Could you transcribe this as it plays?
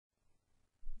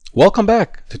Welcome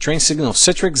back to Train Signal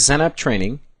Citrix XenApp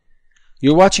training.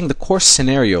 You're watching the course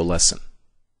scenario lesson.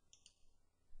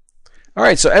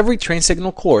 Alright, so every Train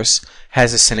Signal course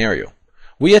has a scenario.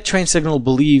 We at Train Signal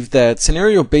believe that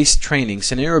scenario-based training,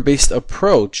 scenario-based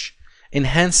approach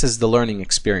enhances the learning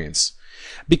experience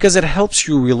because it helps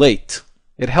you relate.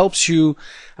 It helps you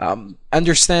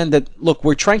understand that, look,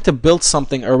 we're trying to build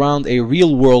something around a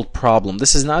real-world problem.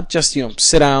 This is not just,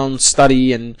 sit down,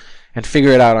 study, and figure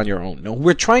it out on your own. No,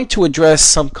 we're trying to address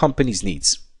some company's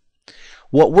needs.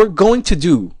 What we're going to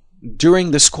do during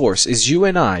this course is you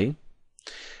and I,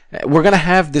 we're going to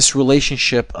have this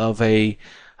relationship of a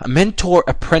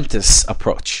mentor-apprentice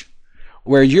approach,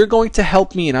 where you're going to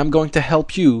help me and I'm going to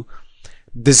help you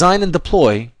design and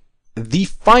deploy the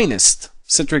finest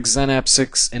Citrix XenApp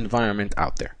 6 environment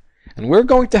out there. And we're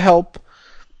going to help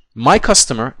my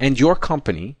customer and your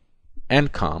company,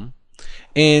 Encom,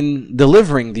 in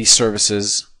delivering these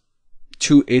services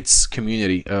to its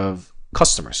community of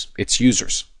customers, its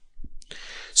users.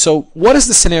 So what is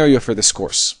the scenario for this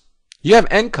course? You have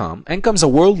Encom. Encom is a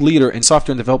world leader in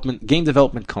software development, game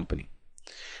development company.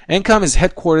 Encom is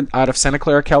headquartered out of Santa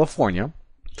Clara, California,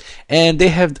 and they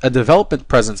have a development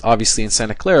presence obviously in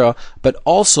Santa Clara, but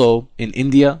also in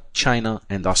India, China,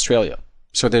 and Australia.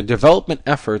 So their development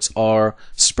efforts are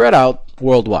spread out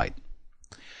worldwide.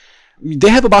 They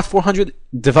have about 400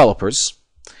 developers,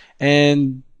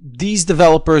 and these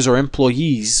developers are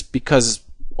employees because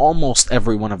almost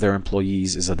every one of their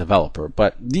employees is a developer.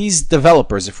 But these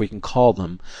developers, if we can call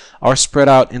them, are spread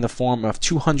out in the form of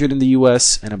 200 in the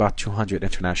US and about 200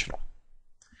 international.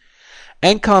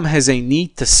 Encom has a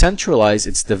need to centralize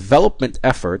its development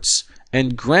efforts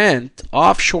and grant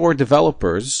offshore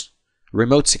developers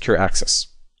remote secure access.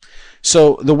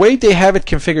 So the way they have it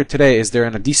configured today is they're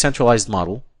in a decentralized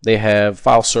model. They have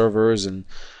file servers and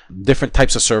different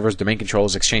types of servers, domain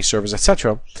controllers, exchange servers,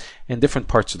 etc. in different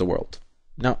parts of the world.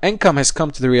 Now, Encom has come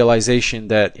to the realization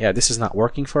that, this is not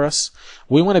working for us.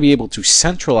 We want to be able to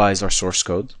centralize our source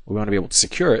code. We want to be able to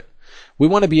secure it. We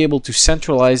want to be able to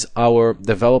centralize our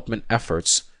development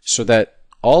efforts so that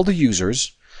all the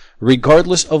users,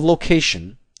 regardless of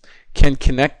location, can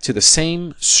connect to the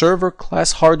same server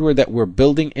class hardware that we're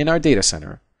building in our data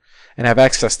center and have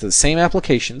access to the same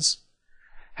applications,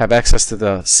 have access to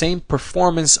the same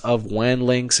performance of WAN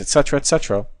links,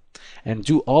 etc., and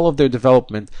do all of their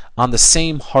development on the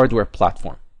same hardware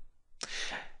platform.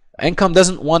 Encom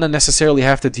doesn't want to necessarily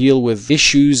have to deal with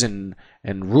issues and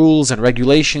rules and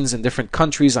regulations in different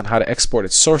countries on how to export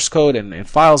its source code and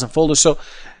files and folders. So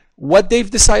what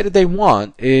they've decided they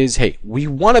want is, hey, we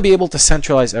want to be able to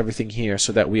centralize everything here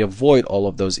so that we avoid all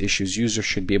of those issues. Users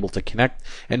should be able to connect,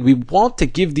 and we want to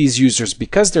give these users,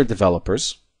 because they're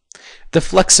developers, the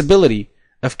flexibility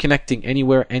of connecting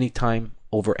anywhere, anytime,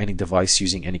 over any device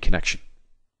using any connection.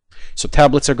 So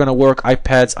tablets are going to work,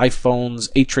 iPads,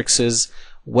 iPhones, Atrixes,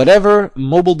 whatever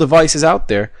mobile device is out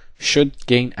there should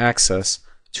gain access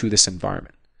to this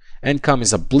environment. Encom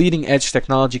is a bleeding edge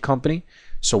technology company,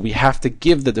 so we have to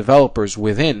give the developers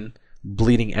within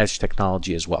bleeding edge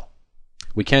technology as well.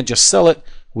 We can't just sell it,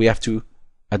 we have to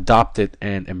adopt it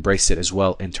and embrace it as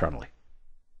well internally.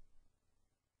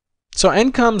 So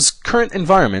Encom's current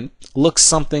environment looks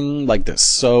something like this.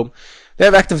 So they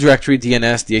have Active Directory,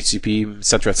 DNS, DHCP,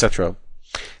 etc.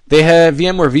 They have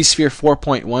VMware vSphere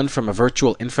 4.1 from a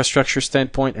virtual infrastructure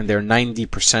standpoint, and they're 90%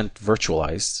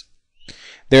 virtualized.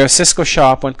 They're a Cisco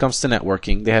shop when it comes to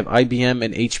networking. They have IBM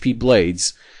and HP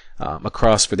blades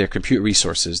across for their compute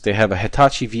resources. They have a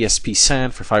Hitachi VSP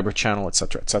SAN for fiber channel,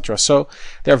 etc. So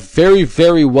they're very,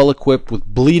 very well equipped with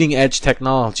bleeding edge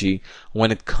technology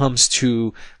when it comes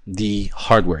to the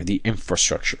hardware, the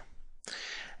infrastructure.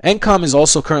 Encom is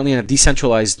also currently in a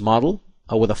decentralized model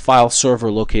with a file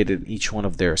server located in each one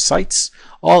of their sites.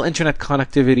 All internet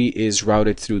connectivity is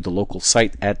routed through the local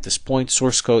site at this point.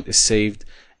 Source code is saved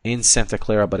in Santa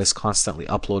Clara but is constantly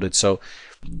uploaded. So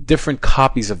different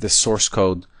copies of this source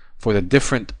code for the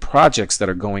different projects that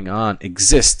are going on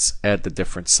exists at the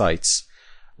different sites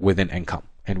within Encom,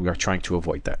 and we are trying to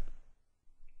avoid that.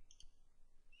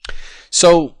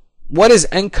 So what is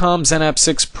Encom XenApp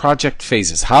 6 project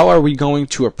phases? How are we going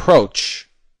to approach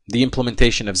the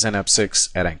implementation of XenApp 6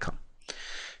 at Encom?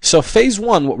 So phase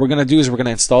 1, what we're going to do is we're going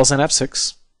to install XenApp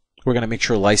 6. We're going to make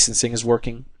sure licensing is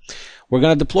working. We're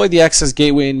going to deploy the access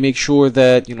gateway and make sure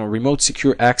that remote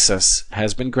secure access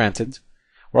has been granted.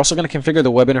 We're also going to configure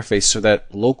the web interface so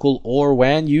that local or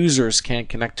WAN users can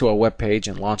connect to a web page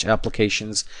and launch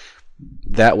applications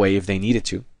that way if they needed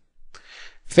to.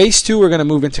 Phase 2, we're going to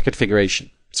move into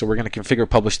configuration. So we're going to configure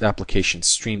published applications,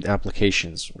 streamed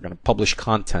applications. We're going to publish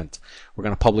content. We're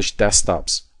going to publish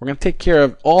desktops. We're going to take care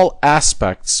of all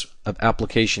aspects of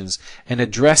applications and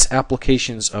address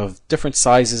applications of different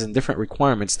sizes and different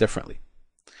requirements differently.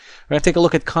 We're going to take a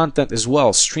look at content as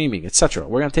well, streaming, etc.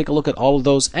 We're going to take a look at all of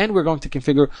those, and we're going to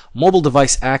configure mobile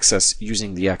device access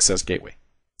using the Access Gateway.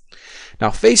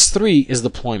 Now, phase 3 is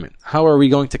deployment. How are we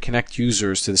going to connect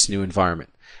users to this new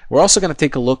environment? We're also going to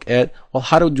take a look at, well,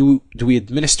 how do we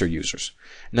administer users?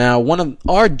 Now, one of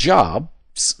our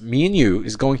jobs, me and you,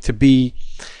 is going to be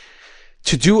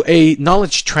to do a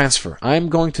knowledge transfer. I'm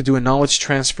going to do a knowledge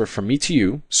transfer from me to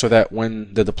you so that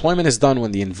when the deployment is done,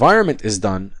 when the environment is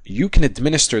done, you can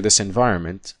administer this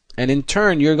environment, and in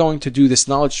turn you're going to do this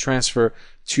knowledge transfer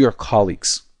to your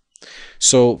colleagues.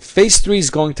 So phase 3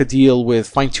 is going to deal with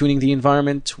fine-tuning the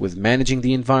environment, with managing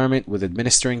the environment, with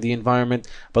administering the environment,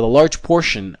 but a large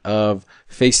portion of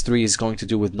phase 3 is going to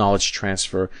do with knowledge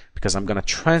transfer, because I'm going to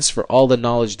transfer all the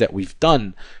knowledge that we've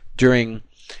done during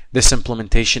this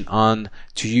implementation on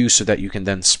to you so that you can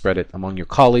then spread it among your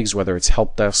colleagues, whether it's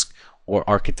help desk or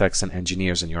architects and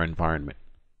engineers in your environment.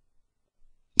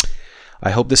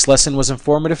 I hope this lesson was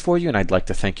informative for you, and I'd like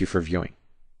to thank you for viewing.